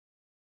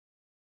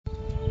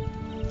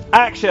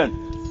Action!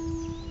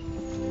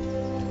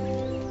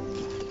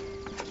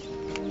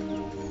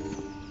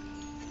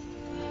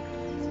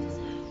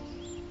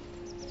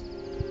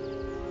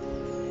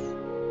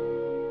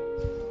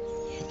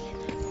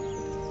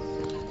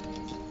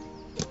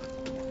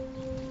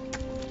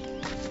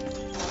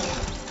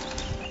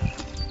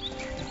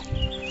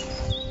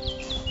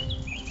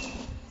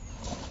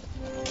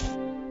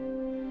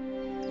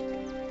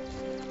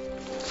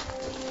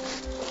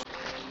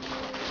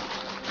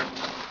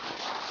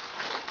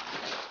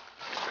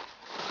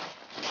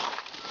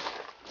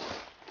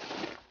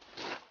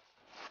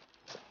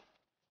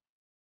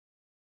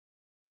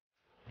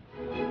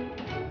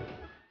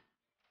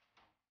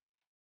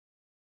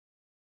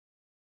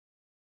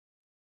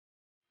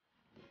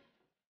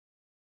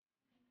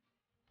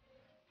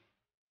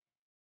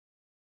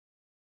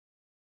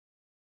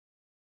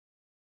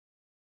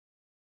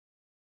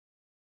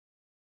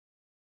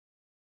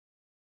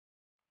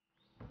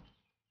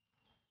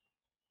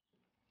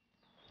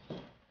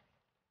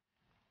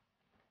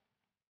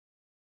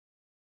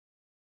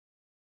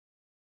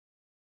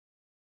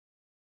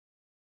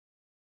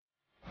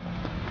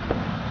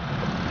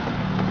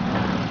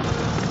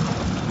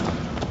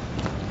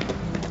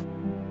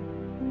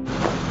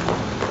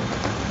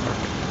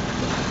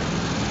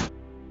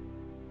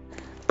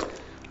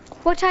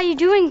 What are you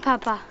doing,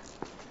 Papa?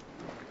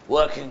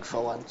 Working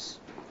for once.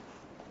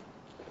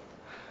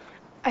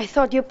 I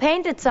thought you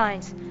painted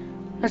signs.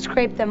 Let's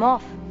scrape them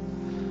off.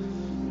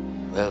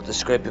 Well, the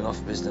scraping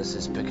off business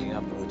is picking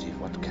up, Rudy.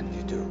 What can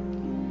you do?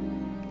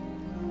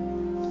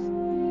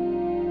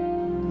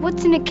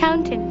 What's an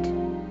accountant?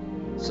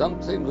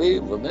 Something we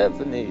will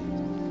never need.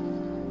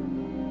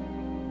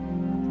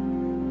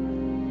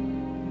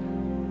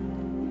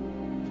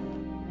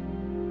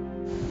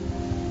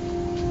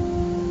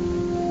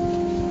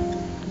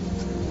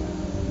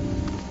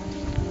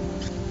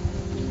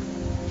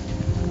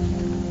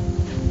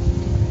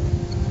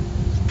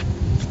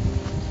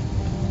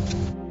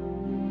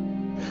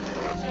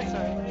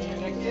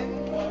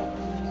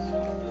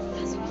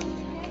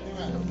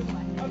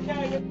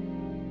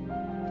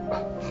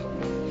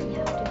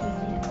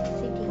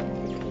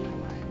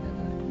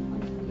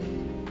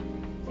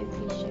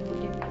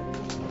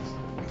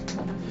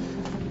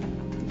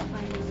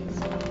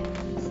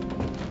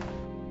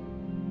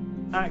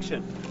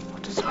 Action.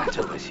 What is the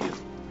matter with you?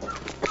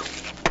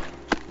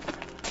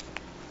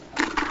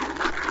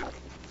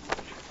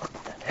 What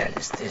the hell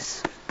is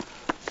this?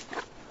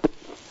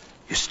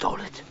 You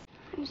stole it.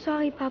 I'm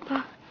sorry,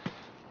 Papa.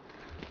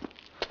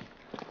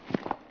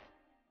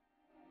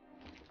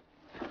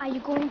 Are you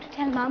going to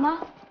tell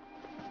Mama?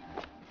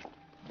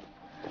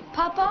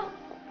 Papa?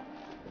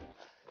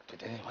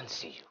 Did anyone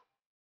see you?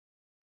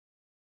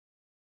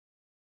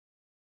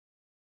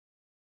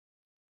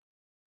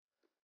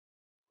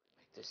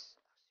 Make this.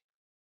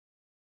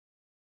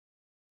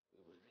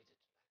 We will read it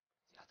like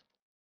the other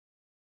book.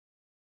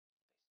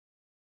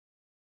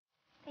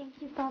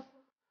 Thank you, Papa.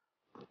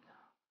 Good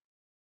now.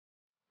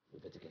 We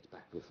better get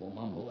back before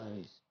Mama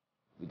worries.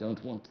 We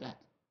don't want that.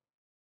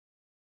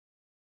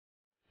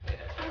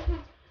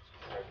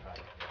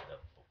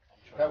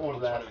 That one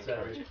that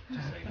Terry.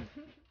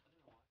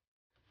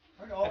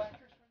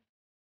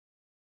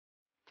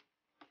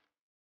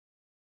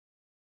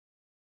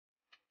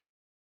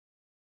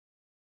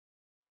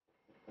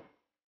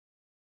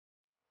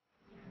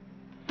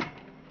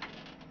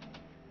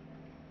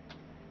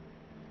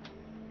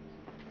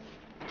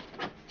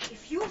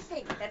 If you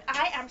think that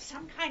I am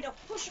some kind of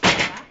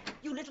pushover,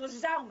 you little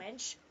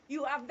Saumensch,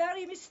 you are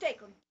very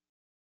mistaken.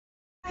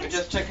 We're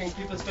just checking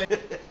people's faces.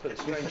 Put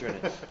the stranger in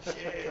it.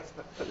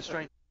 Put the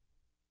stranger.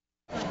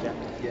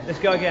 Yeah. Let's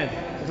go again.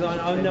 Because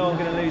I know I'm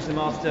going to lose them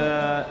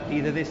after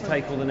either this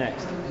take or the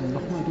next.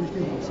 Nochmal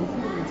durchgehen. So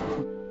viel jetzt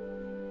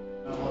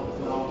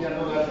auf. Ja,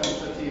 nur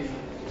administrativ.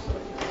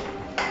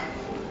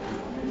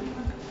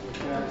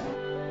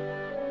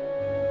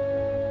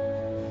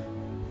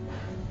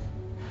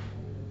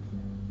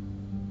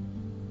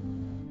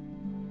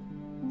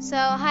 So,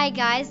 hi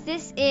guys,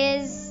 this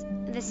is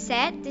the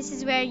set. This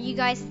is where you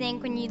guys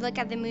think when you look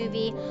at the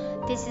movie,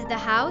 this is the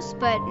house,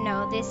 but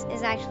no, this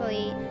is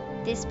actually,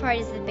 this part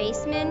is the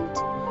basement,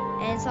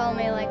 and it's all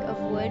made like of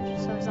wood,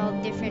 so it's all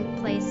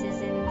different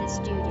places in the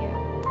studio.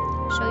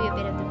 I'll show you a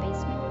bit of the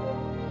basement.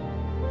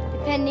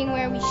 Depending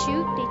where we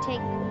shoot, they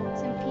take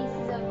some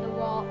pieces of the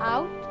wall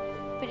out,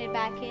 put it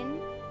back in.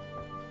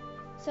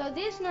 So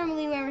this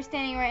normally where we're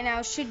standing right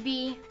now should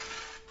be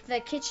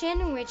the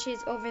kitchen, which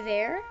is over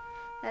there.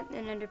 That's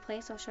another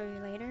place I'll show you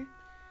later.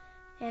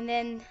 And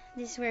then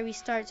this is where we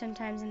start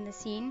sometimes in the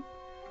scene.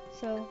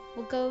 So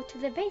we'll go to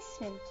the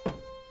basement.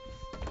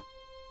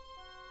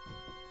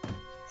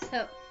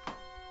 So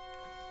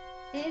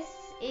this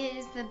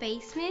is the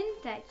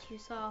basement that you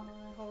saw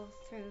all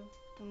through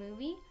the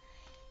movie.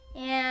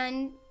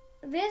 And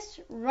this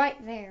right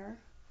there,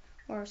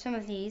 or some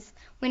of these,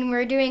 when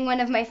we're doing one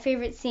of my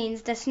favorite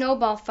scenes, the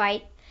snowball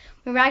fight,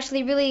 we were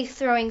actually really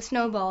throwing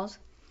snowballs.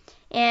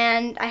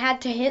 And I had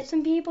to hit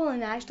some people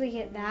and actually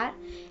hit that,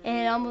 and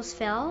it almost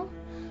fell.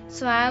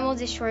 So I almost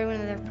destroyed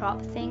one of their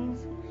prop things.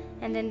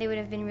 and then they would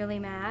have been really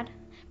mad,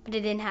 but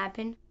it didn't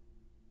happen.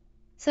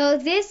 So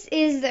this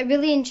is a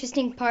really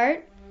interesting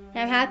part, and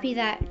I'm happy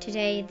that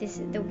today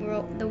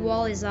the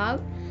wall is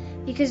out,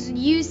 because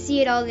you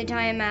see it all the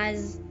time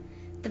as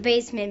the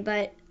basement,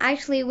 but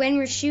actually when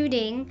we're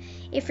shooting,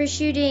 if we're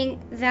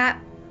shooting that,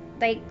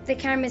 like the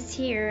camera's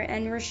here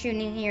and we're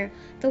shooting here,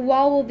 the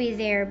wall will be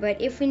there,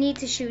 but if we need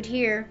to shoot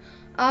here,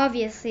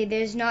 obviously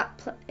there's not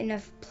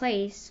enough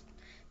place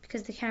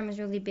because the camera's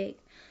really big.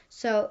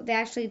 So they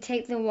actually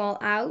take the wall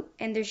out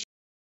and they're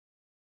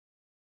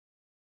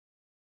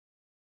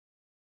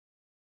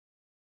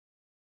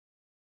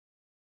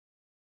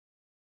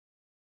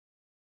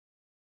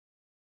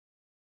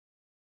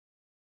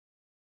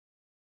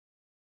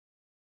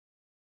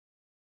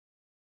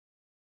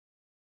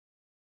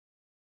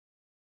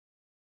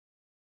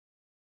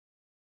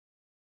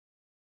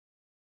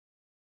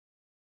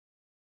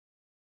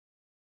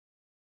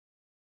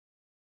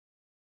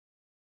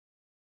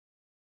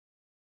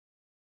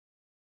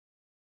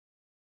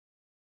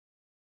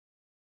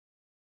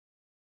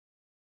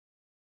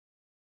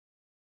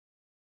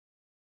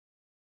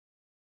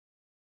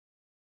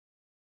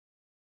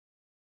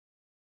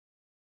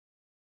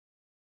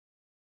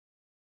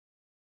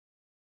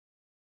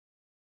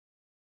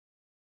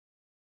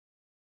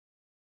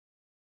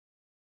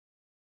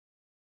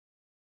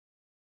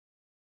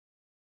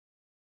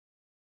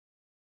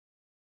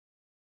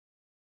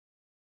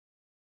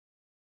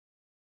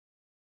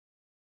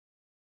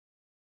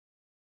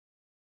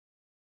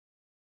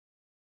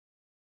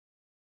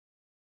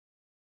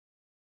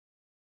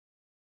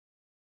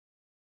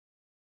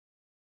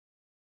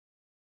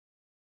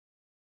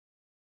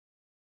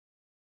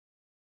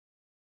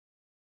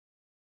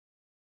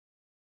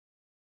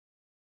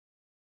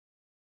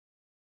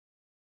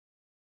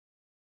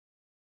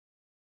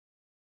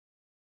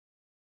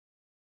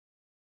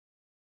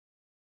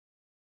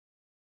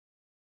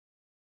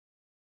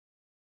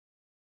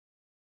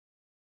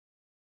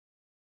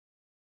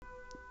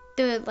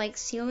the like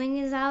ceiling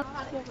is out.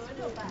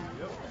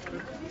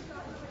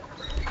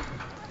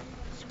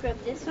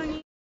 Scrub this on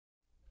you.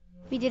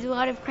 We did a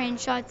lot of crane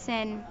shots,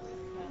 and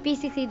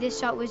basically this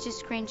shot was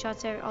just crane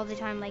shots all the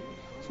time, like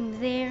zoom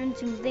there and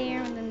zoom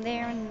there and then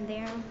there and then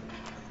there.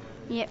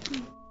 Yep.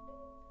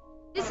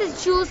 This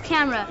is Jules'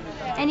 camera,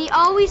 and he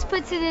always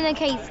puts it in a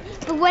case,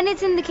 but when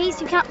it's in the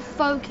case you can't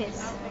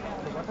focus,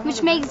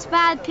 which makes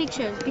bad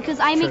pictures,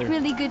 because I make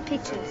really good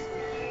pictures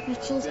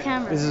with Jules'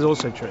 camera. This is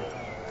also true.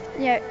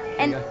 Yeah,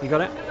 and You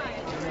got it?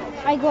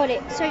 I got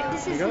it. So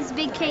this is his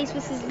big case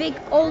with his big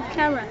old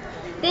camera.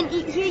 Then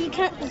here you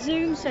can't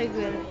zoom so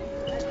good.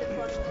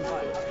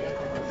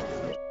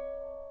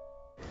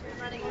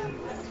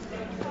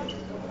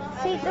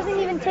 See, it doesn't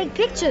even take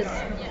pictures.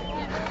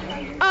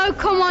 Oh,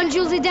 come on,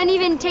 Jules, it doesn't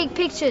even take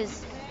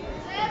pictures.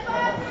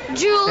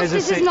 Jules,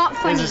 this is not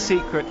funny. There's a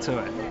secret to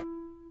it.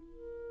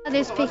 Oh,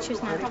 there's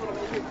pictures now.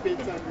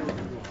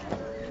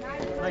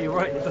 No, you're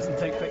right, it doesn't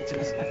take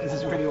pictures. This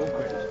is really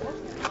awkward.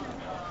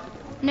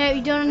 No,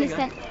 you don't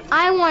understand.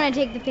 I want to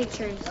take the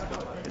pictures.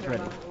 It's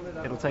ready.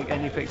 It'll take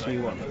any picture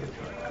you want.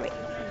 Great.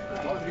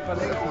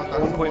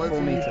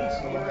 1.4 meters.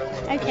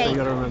 Okay. So you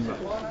gotta remember.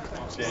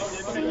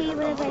 See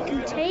what I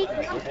can take.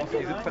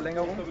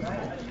 Sitzverlängerung?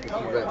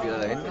 Wieder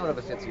da hinten oder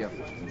was jetzt hier?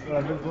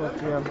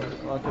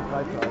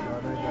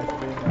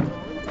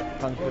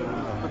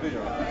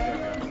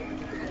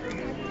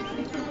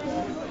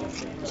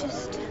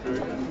 Just.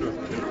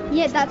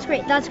 Yeah, that's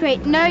great. That's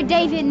great. No,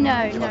 David,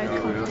 no.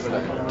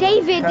 Come.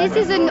 David, this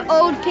is an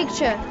old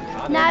picture.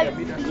 Now,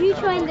 you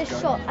join the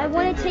shot. I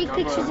want to take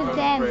pictures of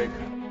them.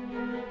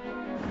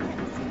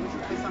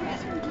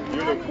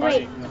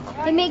 Great.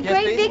 They make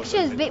great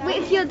pictures, but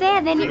if you're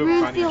there, then it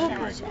ruins the whole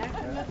picture.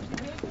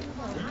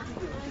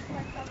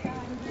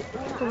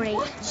 Great.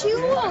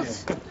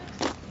 Jules!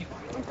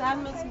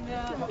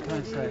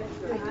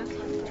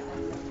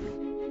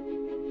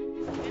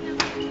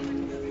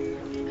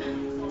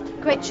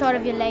 Great shot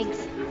of your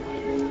legs.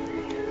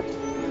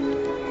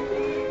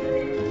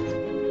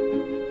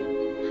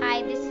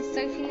 Hi, this is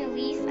Sophie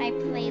Nélisse. I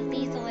play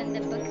Liesel in The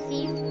Book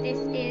Thief. This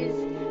is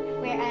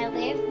where I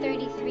live,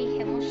 33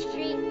 Himmel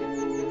Street.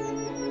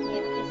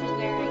 Yep, this is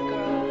where I grew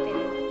up,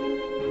 and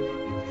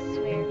this is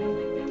where I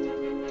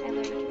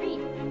learned to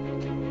read.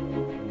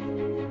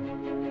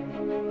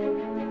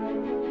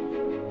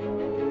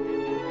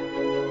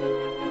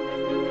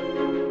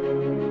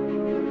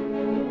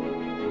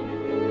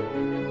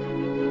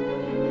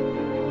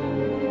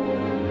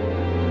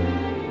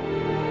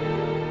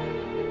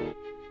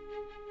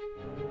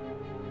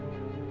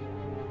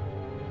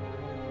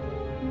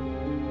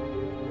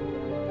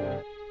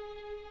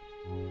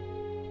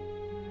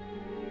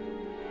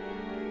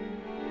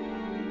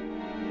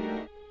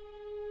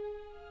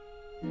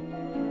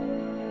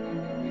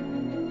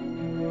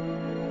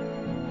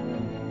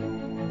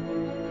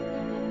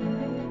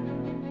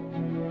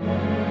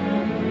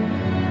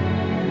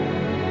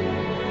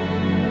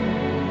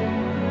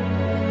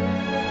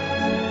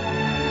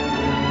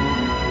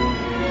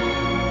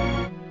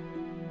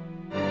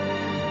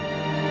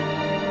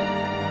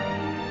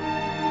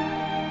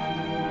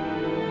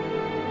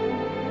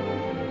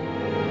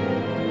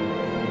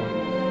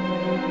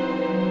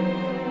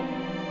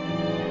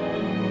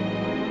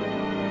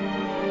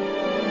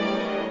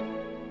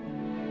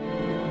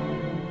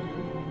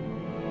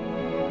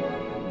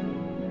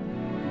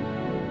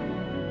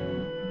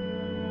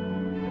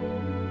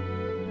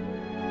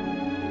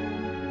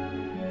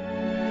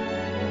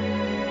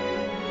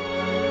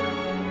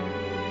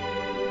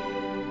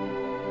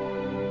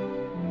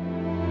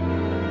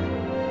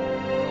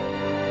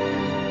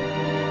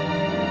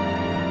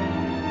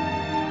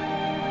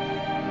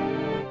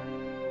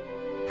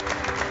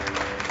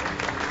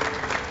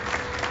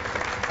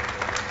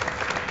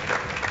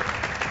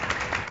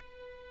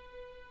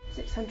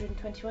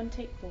 21,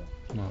 take 4.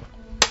 No.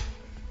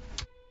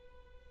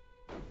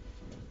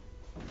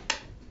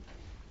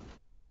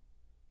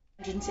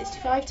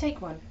 165,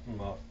 take 1.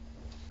 Mark.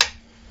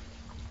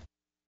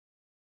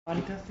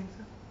 Any testing,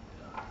 sir?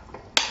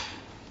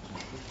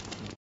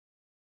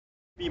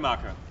 B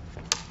marker.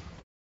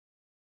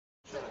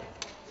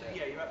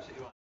 Yeah, you're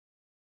absolutely right.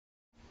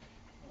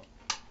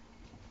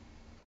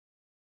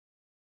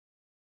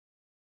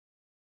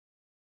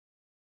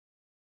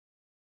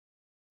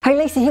 Hey,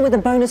 Lisa here with a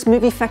bonus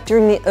movie factor.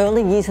 In the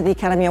early years of the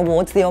Academy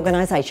Awards, the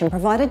organisation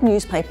provided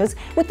newspapers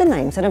with the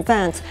names in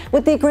advance,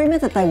 with the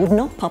agreement that they would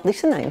not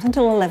publish the names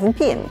until 11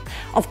 p.m.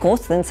 Of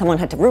course, then someone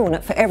had to ruin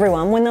it for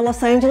everyone when the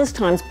Los Angeles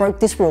Times broke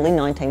this rule in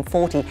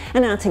 1940,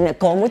 announcing that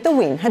Gone with the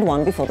Wind had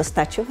won before the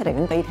statue had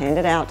even been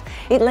handed out.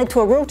 It led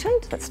to a rule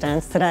change that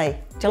stands today.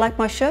 Do you like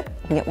my shirt?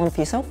 You can get one for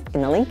yourself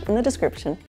in the link in the description.